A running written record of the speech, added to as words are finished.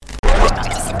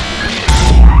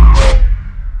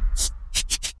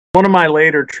one of my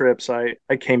later trips, I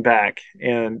came back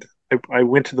and I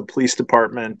went to the police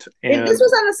department This and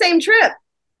was on the same trip.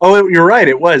 oh, you're right.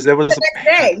 It was. That The was next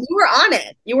day, you were on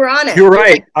it. You were on it. you're You're like,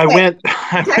 right. I okay. went.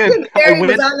 I went. Detective I Barry was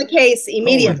went. on the case Holy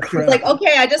immediately. He's like, crap.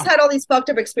 okay, I just had all these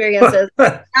fucked up experiences.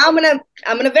 Now I'm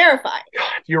gonna verify.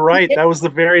 You're He right. did, That was the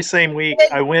very same week.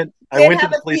 did, I went. I did went to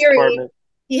have the a police theory. department.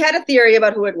 He had a theory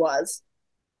about who it was.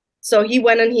 So he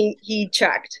went and he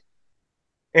checked.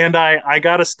 And I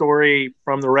got a story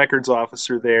from the records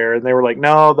officer there, and they were like,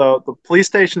 "No, the police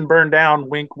station burned down.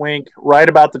 Wink, wink. Right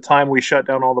about the time we shut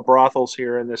down all the brothels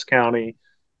here in this county.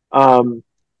 Um,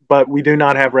 but we do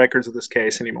not have records of this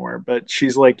case anymore." But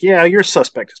she's like, "Yeah, your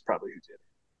suspect is probably who did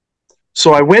it."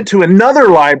 So I went to another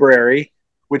library,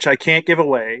 which I can't give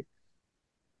away,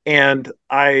 and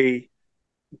I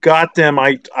got them.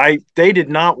 I they did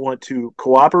not want to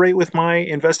cooperate with my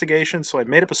investigation, so I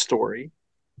made up a story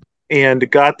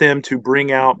and got them to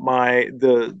bring out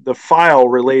the file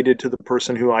related to the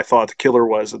person who I thought the killer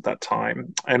was at that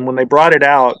time. And when they brought it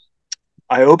out,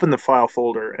 I opened the file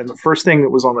folder, and the first thing that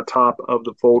was on the top of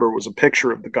the folder was a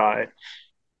picture of the guy.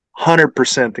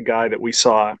 100% the guy that we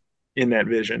saw in that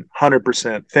vision.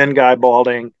 100% thin guy,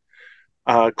 balding,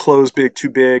 clothes too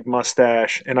big,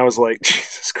 mustache, and I was like,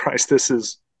 Jesus Christ, this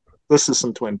is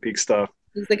some Twin Peaks stuff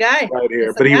He's the guy. right here.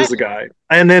 He's the But he guy. was the guy.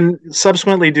 And then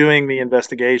subsequently doing the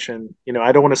investigation,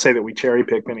 I don't want to say that we cherry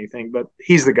picked anything, but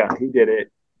he's the guy. He did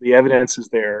it. The evidence is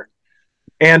there.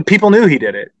 And people knew he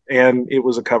did it. And it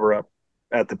was a cover up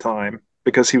at the time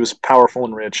because he was powerful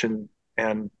and rich and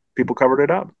people covered it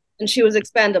up. And she was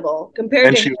expendable compared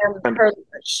And to she him.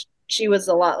 She was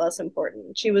a lot less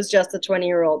important. She was just a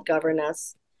 20-year-old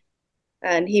governess,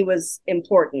 and he was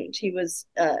important. He was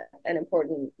an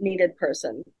important, needed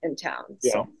person in town, so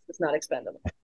yeah. he was not expendable.